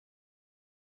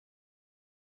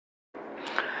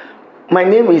My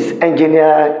name is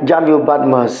Engineer Jamiu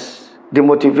Badmos, the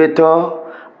motivator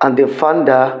and the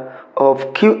founder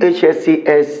of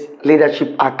QHSES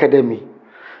Leadership Academy,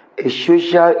 a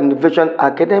social innovation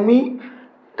academy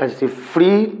that is a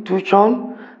free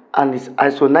tuition and is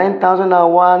ISO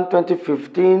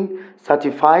 9001:2015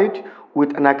 certified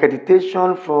with an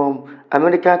accreditation from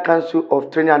American Council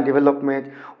of Training and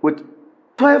Development with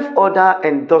 12 other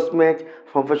endorsements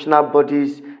from professional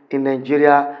bodies in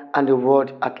Nigeria and the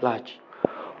world at large.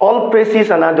 All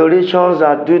praises and adorations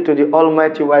are due to the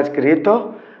Almighty Wise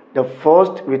Creator, the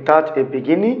first without a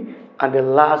beginning and the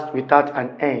last without an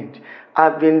end.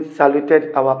 Having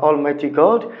saluted our Almighty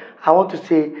God, I want to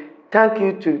say thank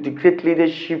you to the great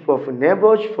leadership of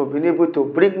NEBOSH for being able to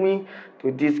bring me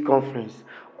to this conference.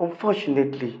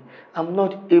 Unfortunately, I'm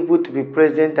not able to be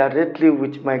present directly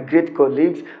with my great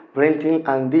colleagues, Brenton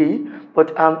and Dee,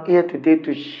 but I'm here today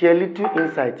to share little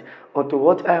insight onto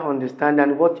what I understand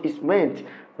and what is meant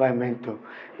by mentor.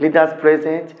 Leaders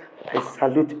present, I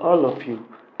salute all of you.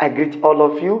 I greet all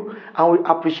of you, and we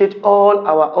appreciate all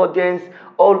our audience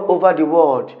all over the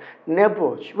world.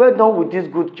 NEBOSH, well done with this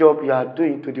good job you are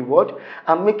doing to the world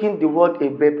and making the world a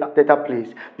better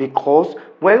place, because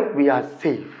when we are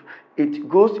safe, it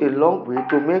goes a long way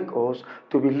to make us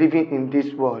to be living in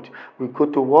this world. We go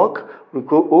to work, we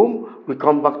go home, we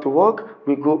come back to work,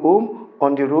 we go home,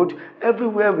 on the road,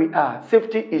 everywhere we are.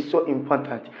 Safety is so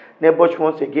important. NEBOSH,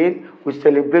 once again, we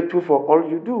celebrate you for all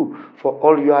you do, for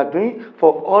all you are doing,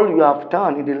 for all you have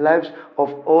done in the lives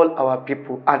of all our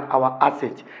people and our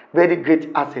assets. Very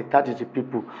great asset, that is the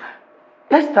people.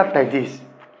 Let's start like this.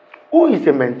 Who is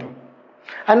a mentor?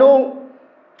 I know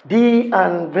Dee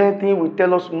and Brenton will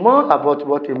tell us more about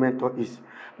what a mentor is.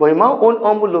 But in my own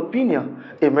humble opinion,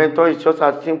 a mentor is just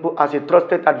as simple as a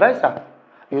trusted advisor.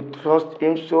 You trust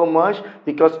him so much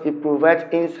because he provides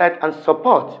insight and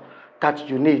support that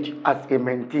you need as a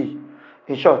mentee.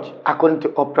 In short, according to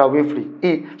Oprah Winfrey,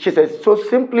 she says, so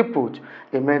simply put,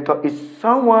 a mentor is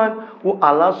someone who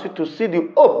allows you to see the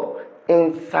hope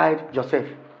inside yourself.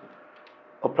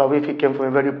 Oprah Winfrey came from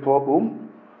a very poor home,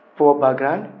 poor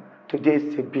background. Today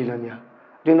is a billionaire.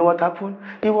 Do you know what happened?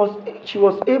 She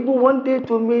was able one day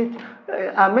to meet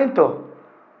a mentor,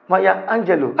 Maya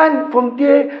Angelou. And from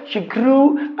there, she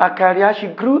grew her career, she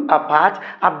grew her path,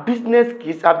 her business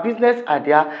skills, her business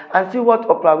idea, and see what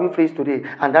Oprah Winfrey is today.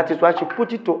 And that is why she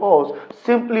put it to us.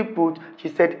 Simply put, she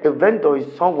said a vendor is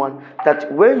someone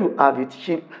that when you have it,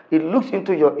 it looks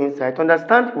into your insight,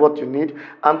 understands what you need,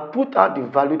 and put out the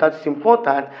value that's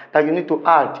important that you need to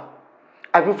add.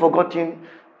 Have you forgotten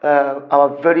our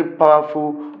very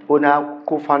powerful owner,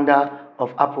 co-founder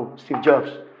of Apple, Steve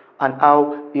Jobs, and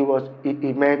how he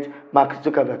met Mark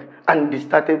Zuckerberg, and they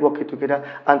started working together.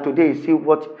 And today, see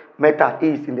what Meta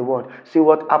is in the world. See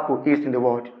what Apple is in the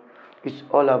world. It's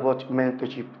all about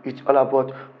mentorship. It's all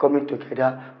about coming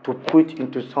together to put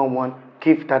into someone,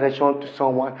 give direction to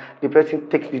someone. The person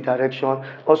takes the direction,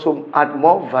 also add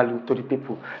more value to the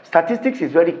people. Statistics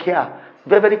is very clear.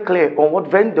 Very clear on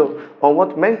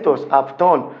what mentors have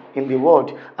done in the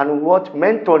world and what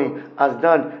mentoring has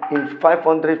done in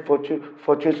 500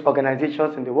 Fortune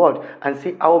organizations in the world, and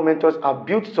see how mentors have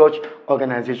built such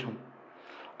organizations.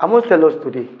 I must tell us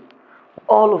today,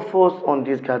 all of us on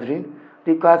this gathering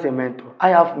requires a mentor. I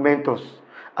have mentors,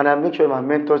 and I make sure my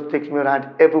mentors take me around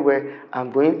everywhere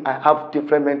I'm going. I have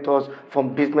different mentors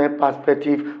from business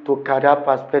perspective to career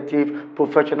perspective,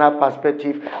 professional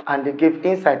perspective, and they give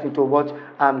insight into what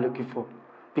I'm looking for,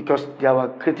 because they are our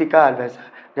critical advisor,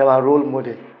 they are our role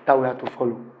model that we have to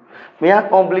follow. May I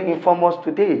humbly inform us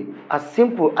today, as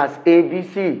simple as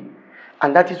ABC,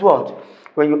 and that is what?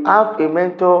 When you have a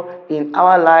mentor in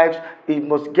our lives, you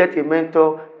must get a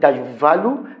mentor that you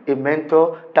value, a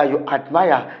mentor that you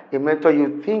admire, a mentor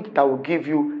you think that will give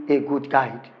you a good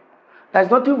guide. There's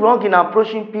nothing wrong in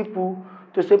approaching people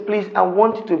to say, please, I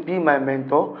want you to be my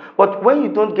mentor. But when you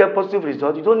don't get positive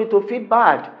results, you don't need to feel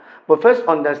bad. But first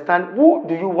understand, who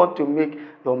do you want to make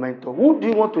your mentor? Who do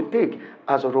you want to take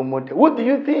as a role model? Who do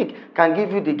you think can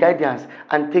give you the guidance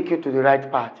and take you to the right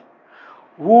path?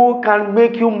 Who can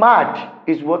make you mad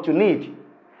is what you need.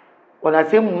 When I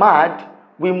say mad,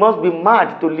 we must be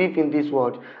mad to live in this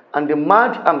world. And the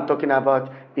mad I'm talking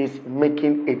about is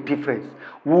making a difference.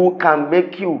 Who can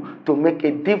make you to make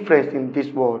a difference in this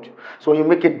world? So when you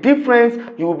make a difference,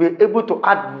 you will be able to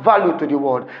add value to the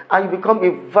world. And you become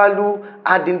a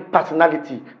value-adding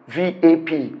personality,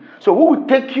 VAP. So who will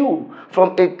take you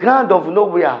from a ground of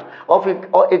nowhere,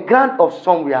 or a ground of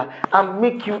somewhere, and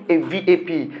make you a VAP,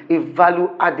 a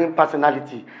value-adding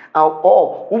personality?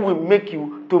 Or who will make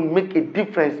you to make a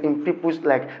difference in people's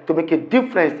life, to make a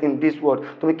difference in this world,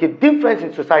 to make make a difference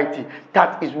in society.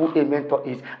 That is who a mentor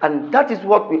is. And that is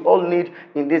what we all need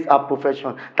in this our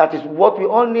profession. That is what we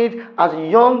all need as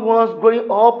young ones growing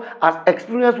up, as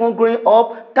experienced ones growing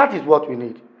up. That is what we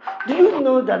need. Do you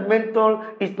know that mentor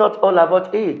is not all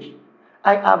about age?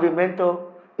 I have a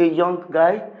mentor, a young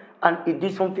guy, and he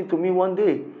did something to me one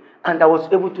day. And I was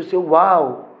able to say,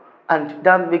 wow. And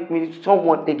that made me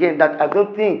someone, again, that I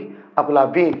don't think I would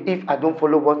have been if I don't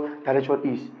follow what direction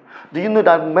is. Do you know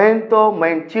that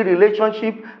mentor-mentee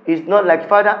relationship is not like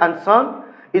father and son?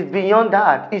 It's beyond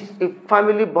that. It's a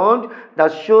family bond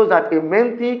that shows that a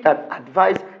mentee can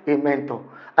advise a mentor.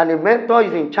 And a mentor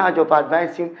is in charge of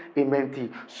advising a mentee.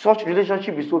 Such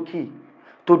relationship is so key.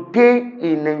 Today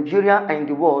in Nigeria and in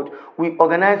the world, we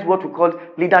organize what we call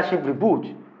Leadership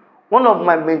Reboot. One of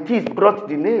my mentees brought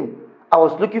the name. I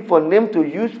was looking for a name to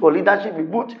use for Leadership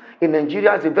Reboot in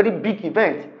Nigeria. It's a very big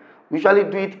event. We usually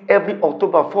do it every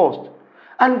October 1st.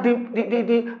 And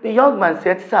the young man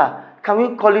said, sir, can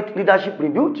we call it Leadership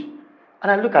Reboot?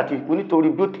 And I look at it. We need to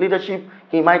reboot leadership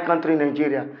in my country,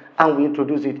 Nigeria. And we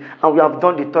introduce it. And we have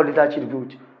done the third Leadership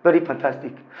Reboot. Very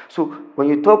fantastic. So when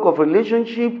you talk of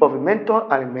relationship of a mentor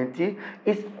and a mentee,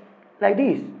 it's like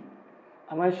this.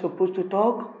 Am I supposed to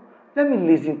talk? Let me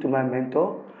listen to my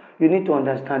mentor. You need to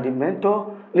understand the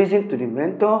mentor, listen to the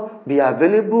mentor, be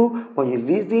available when you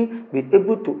listen, be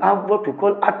able to have what we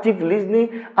call active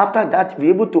listening. After that, be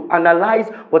able to analyze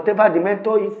whatever the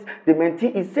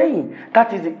mentee is saying.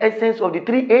 That is the essence of the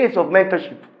 3 A's of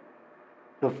mentorship.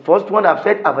 The first one I've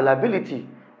said, availability.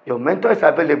 Your mentor is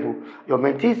available. Your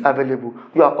mentee is available.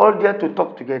 You are all there to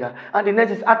talk together. And the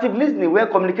next is active listening, where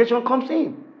communication comes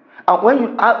in. And when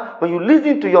you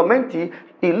listen to your mentee,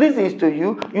 he listens to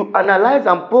you, you analyze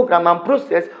and program and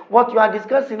process what you are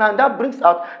discussing, and that brings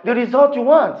out the result you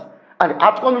want. And the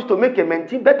outcome is to make a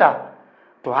mentee better,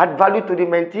 to add value to the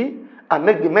mentee, and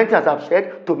make the mentee, as I've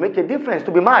said, to make a difference,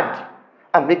 to be mad,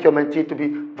 and make your mentee to be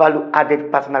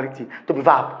value-added personality, to be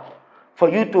verb. For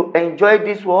you to enjoy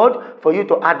this world, for you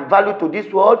to add value to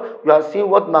this world, you are seeing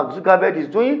what Mark Zuckerberg is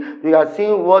doing, you are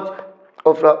seeing what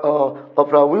Oprah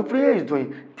Winfrey is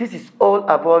doing. This is all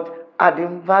about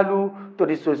adding value to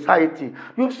the society.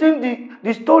 You've seen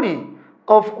the story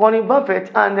of Warren Buffett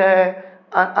and a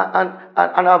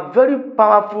very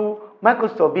powerful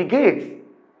Microsoft, Bill Gates.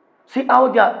 See how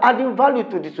they are adding value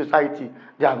to the society.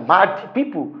 They are mad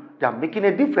people. They are making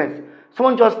a difference.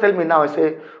 Someone just tell me now, I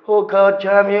say, oh God,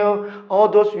 Jamiu, all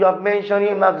those you have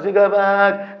mentioned, Mark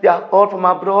Zuckerberg, they are all from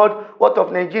abroad. What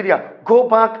of Nigeria? Go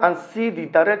back and see the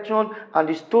direction and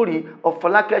the story of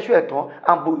Falake Shueton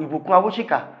and Ibukun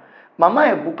Awuchika. Mama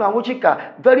Ibukun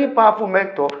Awuchika, very powerful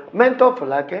mentor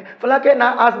Falake. Falake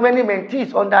now has many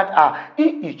mentees on that hour.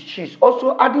 She's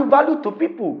also adding value to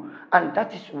people. And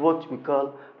that is what we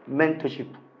call mentorship.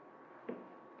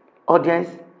 Audience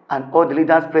and all the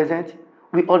leaders present,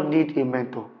 we all need a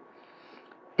mentor.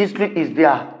 History is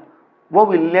there. What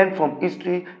we learn from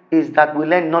history is that we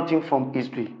learn nothing from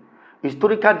history.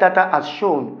 Historical data has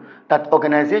shown that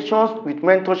organizations with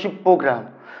mentorship program,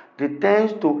 they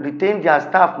tend to retain their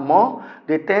staff more,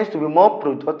 they tend to be more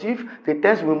productive, they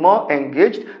tend to be more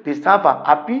engaged, the staff are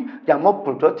happy, they are more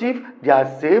productive, they are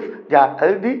safe, they are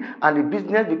healthy, and the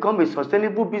business becomes a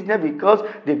sustainable business because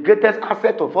the greatest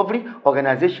asset of every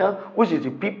organization, which is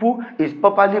the people, is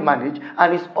properly managed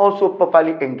and is also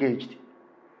properly engaged.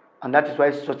 And that is why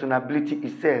sustainability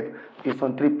itself is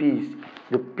on 3 P's: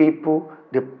 the people,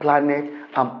 the planet,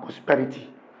 and prosperity.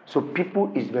 So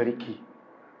people is very key.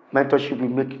 Mentorship will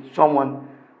make someone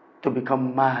to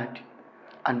become mad,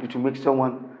 and it will make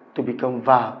someone to become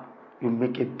verb. You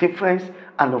make a difference,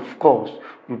 and of course,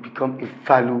 you become a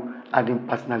value-adding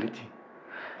personality.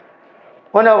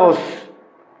 When I was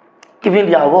given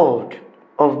the award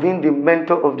of being the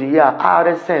Mentor of the Year,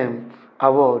 IIRSM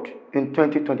Award in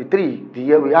 2023, the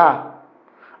year we are,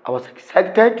 I was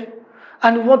excited,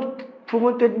 and what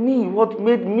promoted me, what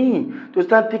made me to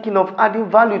start thinking of adding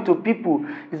value to people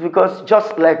is because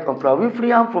just like Oprah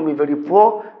Winfrey, I'm from a very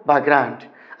poor background.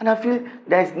 And I feel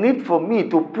there is need for me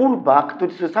to pull back to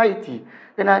the society.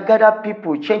 Then I gather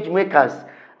people, change makers.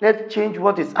 Let's change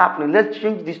what is happening. Let's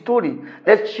change the story.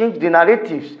 Let's change the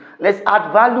narratives. Let's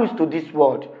add values to this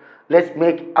world. Let's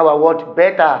make our world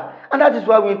better. And that is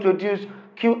why we introduced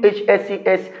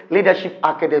QHSES Leadership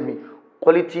Academy.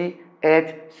 Quality,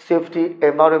 Health, Safety,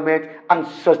 Environment, and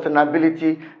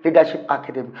Sustainability Leadership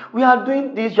Academy. We are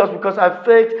doing this just because I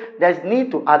felt there is need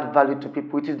to add value to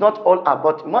people. It is not all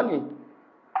about money.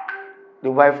 The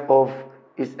wife of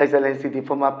His Excellency, the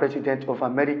former President of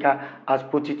America, has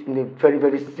put it in a very,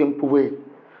 very simple way.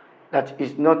 That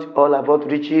it's not all about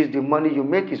riches. The money you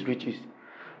make is riches.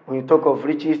 When you talk of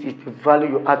riches, it's the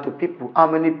value you add to people. How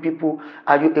many people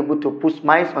are you able to put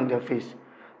smiles on their face?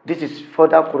 This is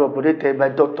further corroborated by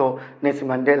Dr. Nelson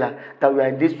Mandela, that we are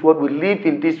in this world, we live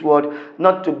in this world,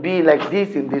 not to be like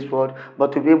this in this world,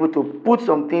 but to be able to put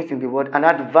some things in the world and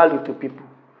add value to people.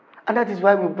 And that is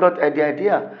why we brought the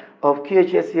idea of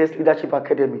QHSES Leadership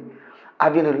Academy,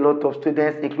 having a lot of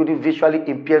students, including visually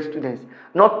impaired students,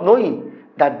 not knowing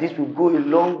that this will go a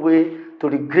long way to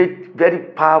the great, very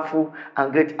powerful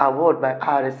and great award by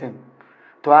IIRSM.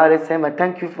 To IIRSM, I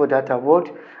thank you for that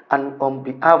award, and on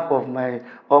behalf of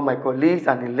all my colleagues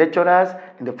and the lecturers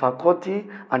in the faculty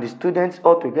and the students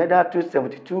altogether,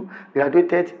 272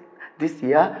 graduated this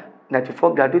year,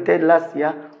 94 graduated last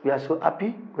year. We are so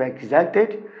happy, we are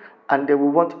excited, and we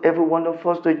want every one of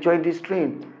us to join this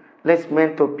train. Let's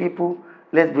mentor people,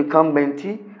 let's become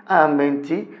mentee. I'm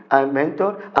mentee, I'm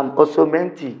mentor, I'm also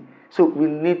mentee. So we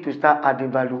need to start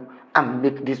adding value and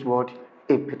make this world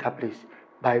a better place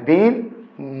by being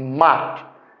mad,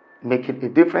 making a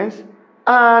difference,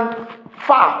 and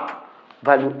fab,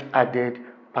 value added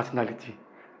personality.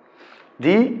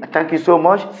 Thank you so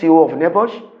much, CEO of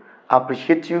NEBOSH. I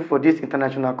appreciate you for this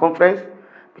international conference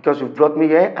because you've brought me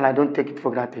here and I don't take it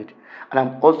for granted. And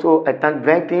I thank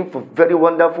Venting for very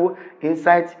wonderful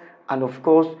insights and, of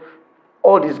course,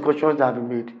 all discussions that have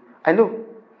been made. I know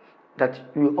that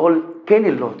you all gain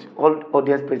a lot, all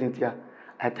audience present here.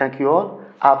 I thank you all.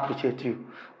 I appreciate you.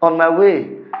 On my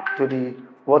way to the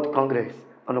World Congress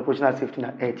on Operational Safety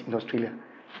and Health in Australia.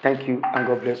 Thank you, and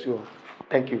God bless you all.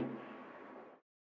 Thank you.